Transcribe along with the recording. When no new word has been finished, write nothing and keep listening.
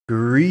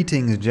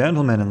Greetings,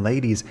 gentlemen and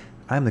ladies.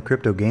 I'm the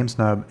Crypto Game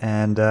Snob,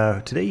 and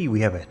today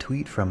we have a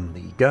tweet from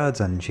the Gods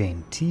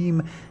Unchained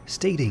team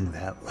stating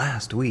that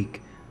last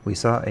week we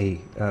saw a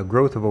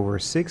growth of over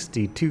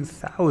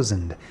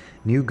 62,000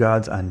 new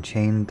Gods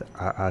Unchained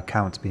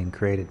accounts being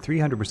created.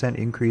 300%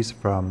 increase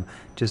from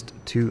just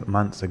 2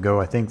 months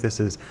ago. I think this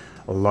is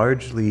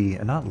largely,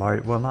 not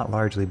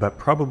largely, but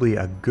probably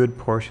a good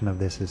portion of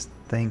this is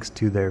thanks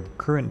to their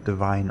current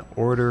Divine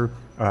Order,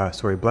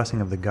 Blessing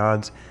of the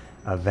Gods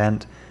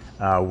event.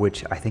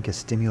 Which I think is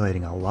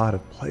stimulating a lot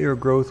of player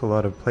growth, a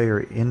lot of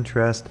player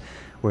interest,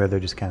 where they're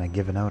just kind of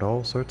giving out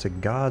all sorts of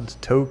gods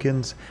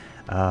tokens.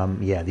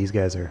 Yeah, these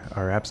guys are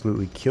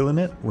absolutely killing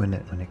it when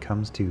it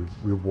comes to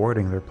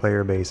rewarding their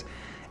player base.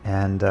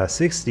 And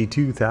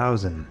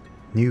 62,000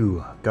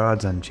 new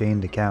Gods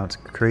Unchained accounts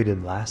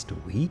created last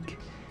week.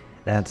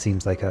 That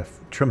seems like a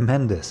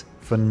tremendous,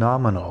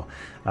 phenomenal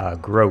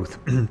growth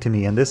to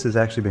me. And this has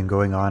actually been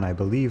going on, I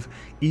believe,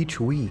 each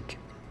week.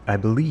 I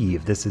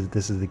believe this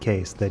is the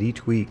case, that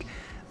each week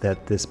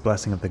that this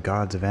Blessing of the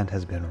Gods event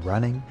has been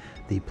running,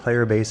 the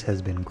player base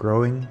has been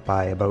growing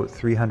by about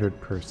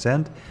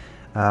 300%.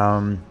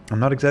 I'm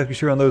not exactly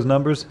sure on those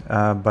numbers,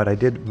 but I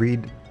did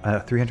read a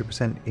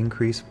 300%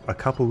 increase a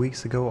couple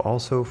weeks ago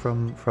also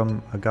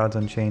from a Gods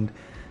Unchained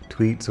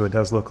tweet, so it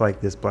does look like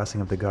this Blessing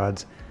of the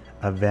Gods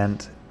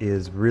event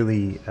is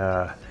really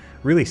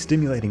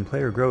stimulating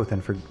player growth,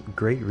 and for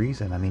great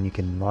reason. I mean, you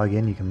can log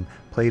in, you can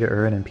play to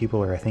earn, and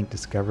people are, I think,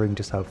 discovering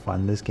just how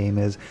fun this game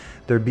is.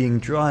 They're being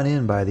drawn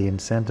in by the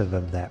incentive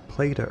of that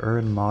play to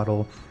earn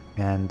model,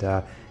 and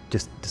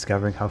just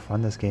discovering how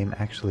fun this game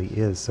actually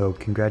is. So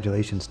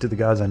congratulations to the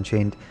Gods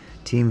Unchained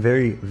team.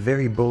 Very,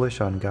 very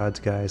bullish on Gods,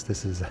 guys.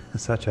 This is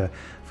such a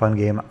fun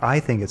game. I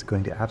think it's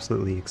going to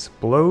absolutely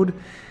explode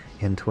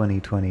in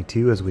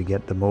 2022 as we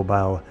get the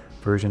mobile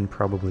version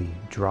probably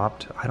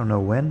dropped. I don't know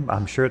when.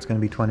 I'm sure it's going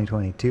to be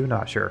 2022.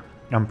 Not sure.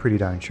 I'm pretty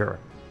darn sure.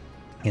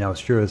 You know, as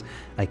sure as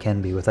I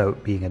can be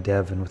without being a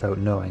dev and without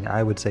knowing.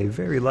 I would say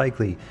very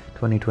likely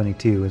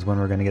 2022 is when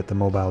we're going to get the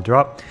mobile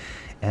drop.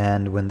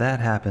 And when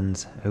that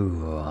happens,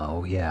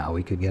 oh yeah,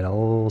 we could get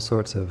all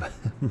sorts of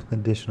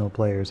additional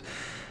players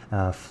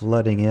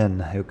flooding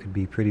in. It could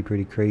be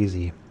pretty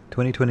crazy.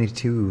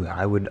 2022,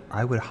 I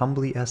would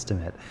humbly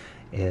estimate,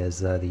 is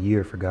the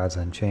year for Gods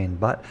Unchained.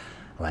 But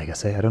like I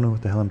say, I don't know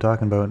what the hell I'm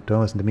talking about.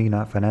 Don't listen to me,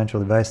 not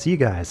financial advice. See you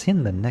guys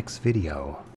in the next video.